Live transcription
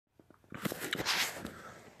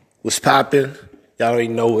What's poppin'? Y'all already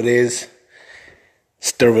know what it is.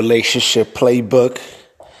 It's the Relationship Playbook.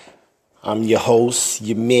 I'm your host,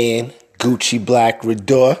 your man, Gucci Black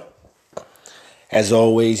Ridor. As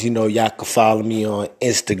always, y'all can follow me on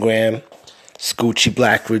Instagram. It's Gucci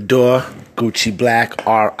Black Ridor. Gucci Black,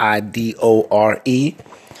 Ridore.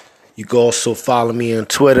 You can also follow me on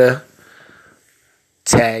Twitter.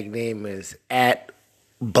 Tag name is at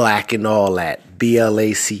Black and All That.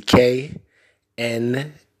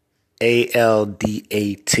 BlackNALDAT.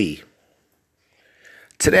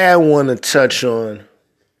 Today I want to touch on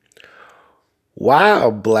why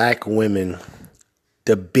are black women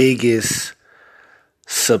the biggest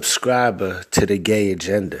subscriber to the gay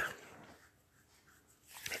agenda.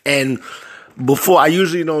 And before, I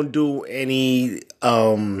usually don't do any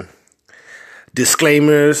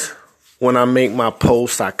disclaimers when I make my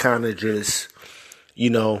posts. I kind of just,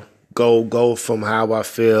 go from how I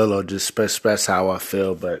feel or just express how I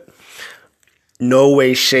feel. But no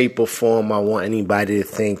way, shape, or form I want anybody to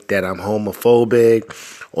think that I'm homophobic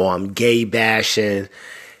or I'm gay bashing.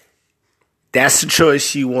 That's the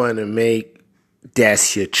choice you want to make.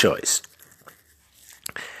 That's your choice.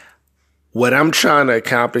 What I'm trying to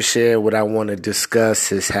accomplish here, what I want to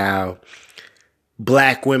discuss is how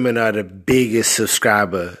black women are the biggest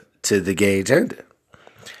subscriber to the gay agenda.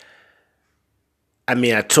 I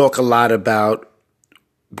mean, I talk a lot about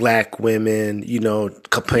black women,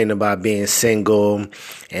 complaining about being single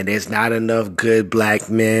and there's not enough good black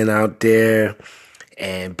men out there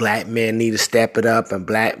and black men need to step it up and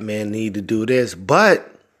black men need to do this. But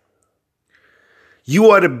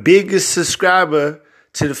you are the biggest subscriber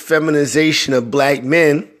to the feminization of black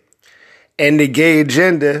men and the gay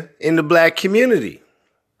agenda in the black community.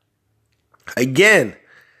 Again,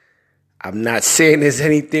 I'm not saying there's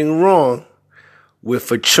anything wrong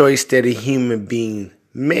with a choice that a human being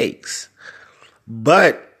makes.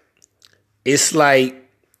 But it's like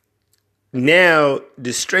now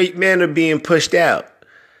the straight men are being pushed out.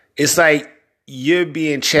 It's like you're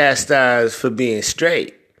being chastised for being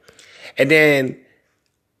straight. And then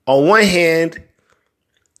on one hand,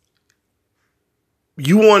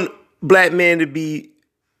 you want black men to be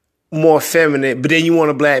more feminine, but then you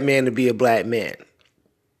want a black man to be a black man.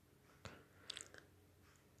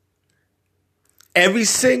 Every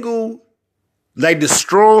single, like the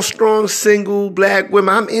strong single black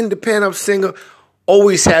women, I'm independent, I'm single,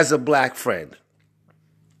 always has a black friend.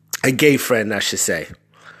 A gay friend, I should say.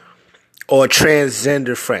 Or a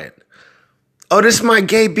transgender friend. Oh, this is my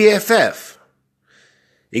gay BFF.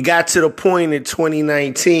 It got to the point in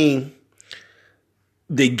 2019,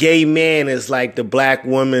 the gay man is like the black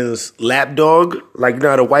woman's lapdog. Like,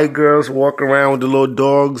 the white girls walk around with the little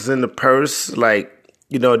dogs in the purse. Like,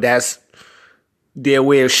 that's their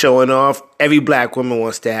way of showing off. Every black woman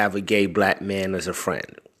wants to have a gay black man as a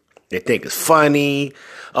friend. They think it's funny.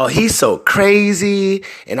 Oh, he's so crazy,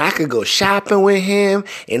 and I could go shopping with him,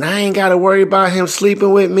 and I ain't got to worry about him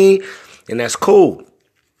sleeping with me, and that's cool.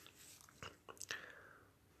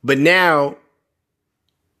 But now,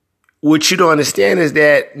 what you don't understand is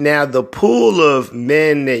that now the pool of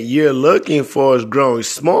men that you're looking for is growing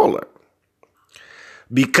smaller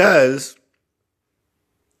because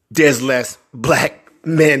there's less black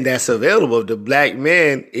men that's available. If the black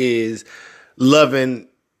man is loving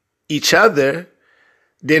each other,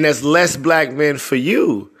 then there's less black men for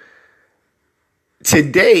you to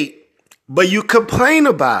date, but you complain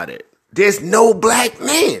about it. There's no black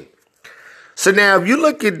men. So now if you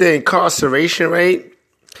look at the incarceration rate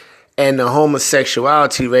and the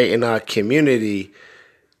homosexuality rate in our community,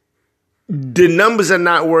 the numbers are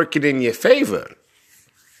not working in your favor.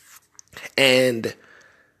 And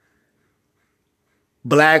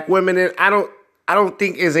black women, and I don't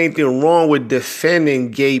think there's anything wrong with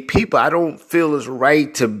defending gay people. I don't feel it's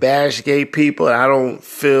right to bash gay people. I don't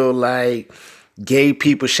feel like gay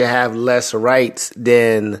people should have less rights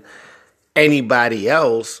than anybody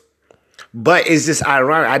else. But it's just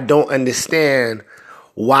ironic. I don't understand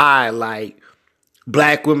why,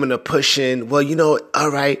 black women are pushing, all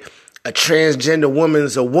right, a transgender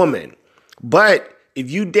woman's a woman. But if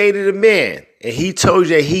you dated a man and he told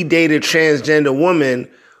you that he dated a transgender woman,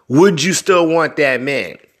 would you still want that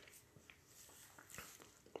man?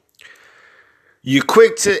 You're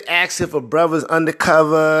quick to ask if a brother's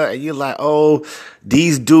undercover, and you're like, oh,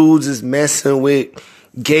 these dudes is messing with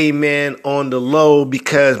gay men on the low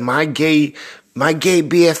because my gay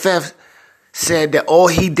BFF said that all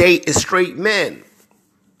he date is straight men.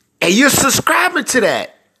 And you're subscribing to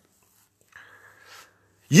that.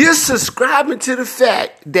 You're subscribing to the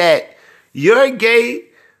fact that your gay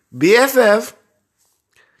BFF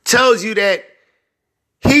tells you that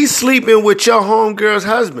He's sleeping with your homegirl's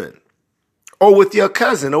husband, or with your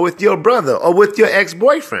cousin, or with your brother, or with your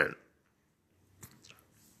ex-boyfriend.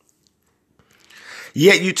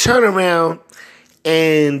 Yet you turn around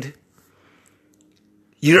and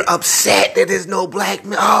you're upset that there's no black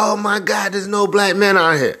men. Oh my God, there's no black men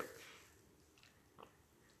out here.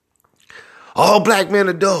 All black men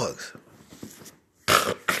are dogs.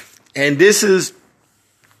 And this is,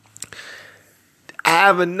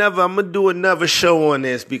 I'm going to do another show on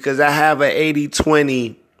this because I have an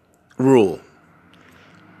 80-20 rule.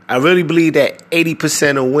 I really believe that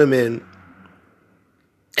 80% of women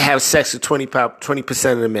have sex with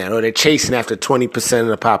 20% of the men, or they're chasing after 20% of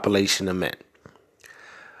the population of men.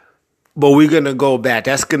 But we're going to go back.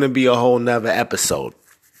 That's going to be a whole nother episode.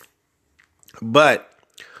 But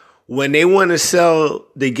when they want to sell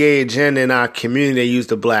the gay agenda in our community, they use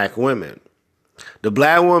the black women. The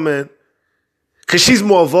black woman, because she's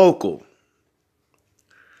more vocal.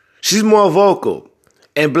 She's more vocal.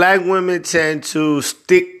 And black women tend to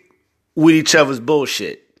stick with each other's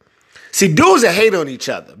bullshit. See, dudes that hate on each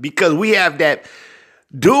other because we have that,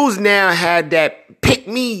 dudes now had that pick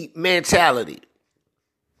me mentality.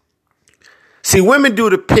 See, women do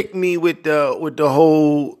the pick me with the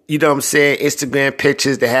whole, you know what I'm saying, Instagram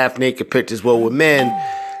pictures, the half naked pictures. Well, with men,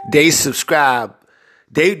 they subscribe.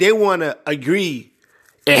 They want to agree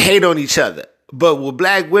and hate on each other. But with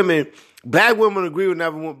black women agree with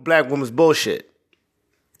another black woman's bullshit.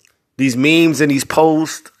 These memes and these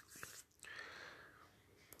posts.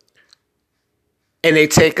 And they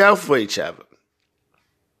take out for each other.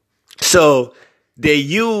 So they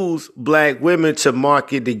use black women to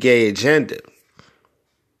market the gay agenda.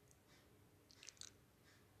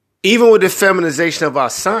 Even with the feminization of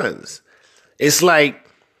our sons, it's like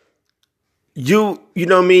you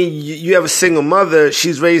know what I mean? You have a single mother,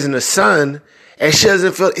 she's raising a son, and she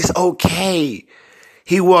doesn't feel it's okay.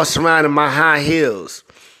 He walks around in my high heels.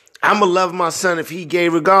 I'm going to love my son if he gay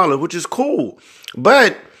regardless, which is cool.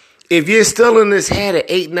 But if you're still in his head at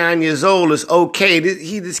 8, 9 years old, it's okay.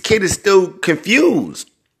 This kid is still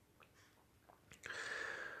confused.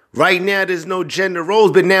 Right now, there's no gender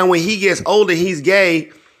roles. But now when he gets older, he's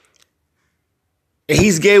gay. And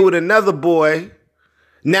he's gay with another boy.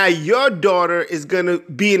 Now your daughter is going to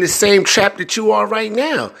be in the same trap that you are right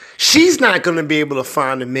now. She's not going to be able to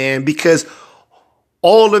find a man because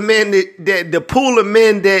all the men that the pool of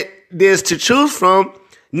men that there's to choose from,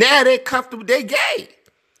 now they're comfortable, they're gay.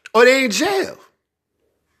 Or they in jail.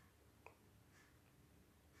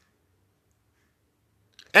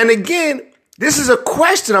 And again, this is a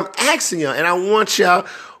question I'm asking y'all. And I want y'all,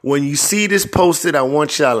 when you see this posted, I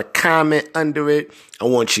want y'all to comment under it. I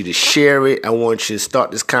want you to share it. I want you to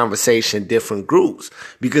start this conversation in different groups.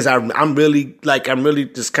 Because I'm really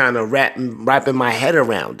just kind of wrapping my head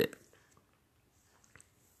around it.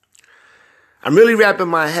 I'm really wrapping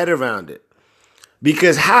my head around it.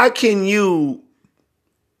 Because how can you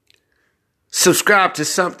subscribe to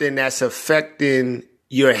something that's affecting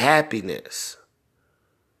your happiness?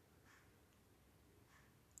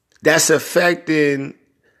 That's affecting,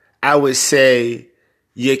 I would say,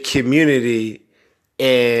 your community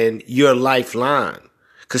and your lifeline.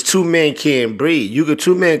 Because two men can't breed.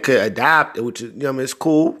 Two men could adopt, which is, it's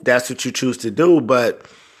cool. That's what you choose to do. But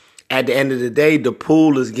at the end of the day, the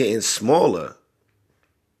pool is getting smaller.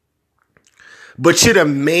 But you're the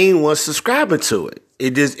main one subscribing to it.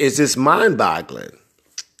 It's just mind-boggling.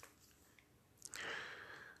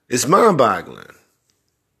 It's mind-boggling.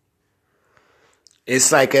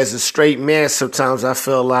 It's like as a straight man, sometimes I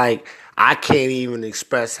feel like I can't even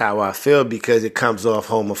express how I feel because it comes off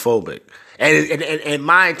homophobic. And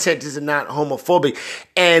my intent is not homophobic.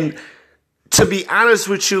 And to be honest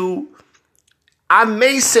with you, I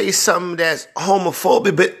may say something that's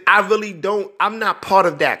homophobic, but I really don't. I'm not part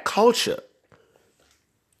of that culture.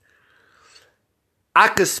 I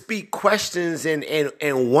could speak questions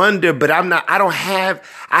and wonder, but I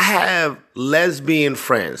have lesbian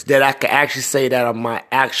friends that I could actually say that are my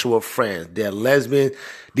actual friends. They're lesbian.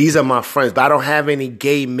 These are my friends, but I don't have any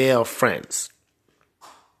gay male friends.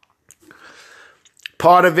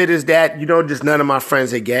 Part of it is that, just none of my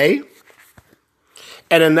friends are gay.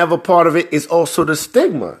 And another part of it is also the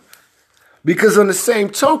stigma. Because on the same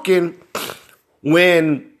token,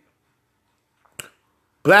 when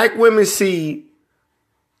black women see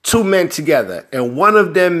two men together, and one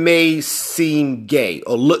of them may seem gay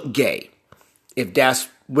or look gay, if that's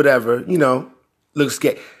whatever, looks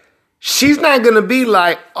gay. She's not going to be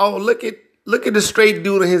like, oh, look at the straight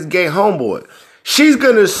dude and his gay homeboy. She's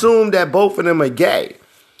going to assume that both of them are gay.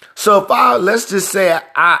 So let's just say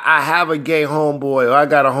I have a gay homeboy, or I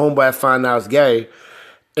got a homeboy I find out is gay,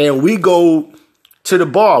 and we go to the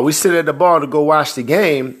bar. We sit at the bar to go watch the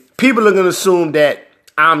game. People are going to assume that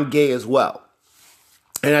I'm gay as well.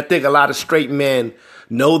 And I think a lot of straight men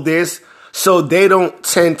know this, so they don't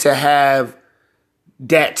tend to have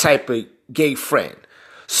that type of gay friend.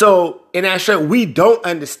 So in actuality, we don't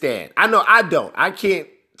understand. I know I don't. I can't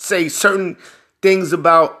say certain things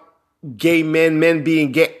about gay men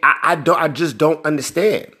being gay. I just don't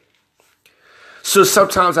understand. So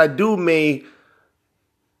sometimes I may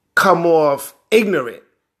come off ignorant.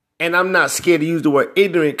 And I'm not scared to use the word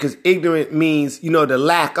ignorant because ignorant means, the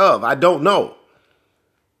lack of. I don't know.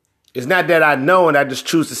 It's not that I know and I just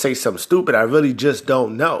choose to say something stupid. I really just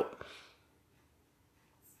don't know.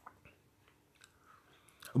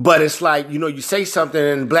 But it's like, you say something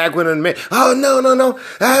and black women and men, oh, no.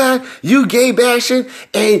 You gay bashing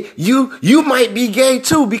and you might be gay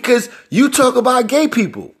too because you talk about gay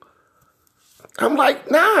people. I'm like,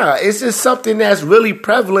 nah, it's just something that's really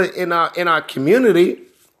prevalent in our community.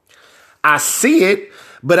 I see it,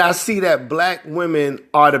 but I see that black women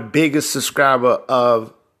are the biggest subscriber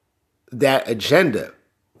of that agenda.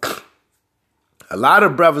 A lot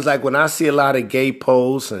of brothers, like when I see a lot of gay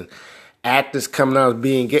posts and actors coming out as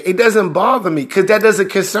being gay, it doesn't bother me because that doesn't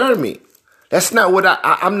concern me. That's not what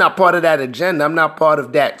I'm not part of that agenda. I'm not part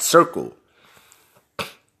of that circle.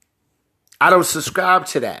 I don't subscribe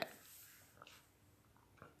to that.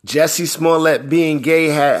 Jussie Smollett being gay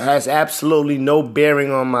has absolutely no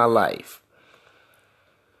bearing on my life.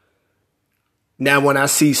 Now, when I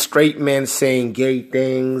see straight men saying gay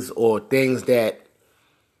things or things that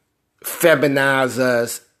feminize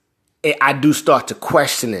us, I do start to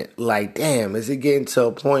question it. Like, damn, is it getting to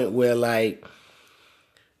a point where, like,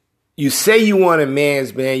 you say you want a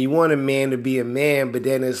man's man, you want a man to be a man, but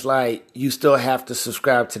then it's like you still have to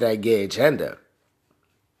subscribe to that gay agenda.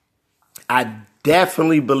 I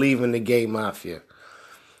definitely believe in the gay mafia.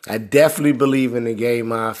 I definitely believe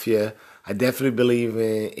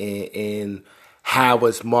in how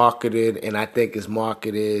it's marketed, and I think it's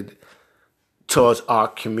marketed towards our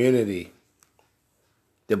community,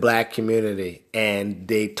 the black community, and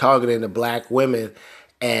they targeting the black women,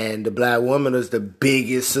 and the black woman is the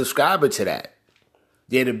biggest subscriber to that.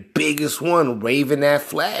 They're the biggest one waving that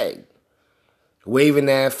flag.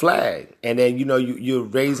 And then, you're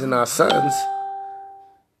raising our sons.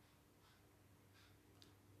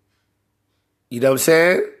 You know what I'm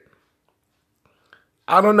saying?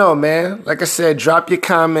 I don't know, man. Like I said, drop your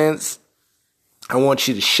comments. I want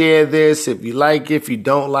you to share this. If you like it, if you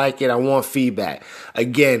don't like it, I want feedback.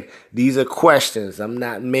 Again, these are questions. I'm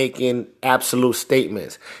not making absolute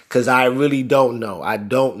statements because I really don't know. I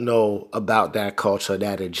don't know about that culture,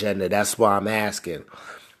 that agenda. That's why I'm asking.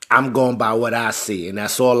 I'm going by what I see, and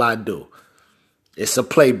that's all I do. It's a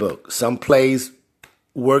playbook. Some plays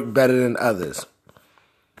work better than others.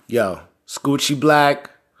 Yo, Scoochie Black.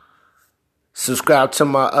 Subscribe to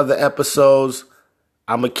my other episodes.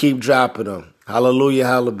 I'm going to keep dropping them. Hallelujah,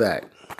 holla back.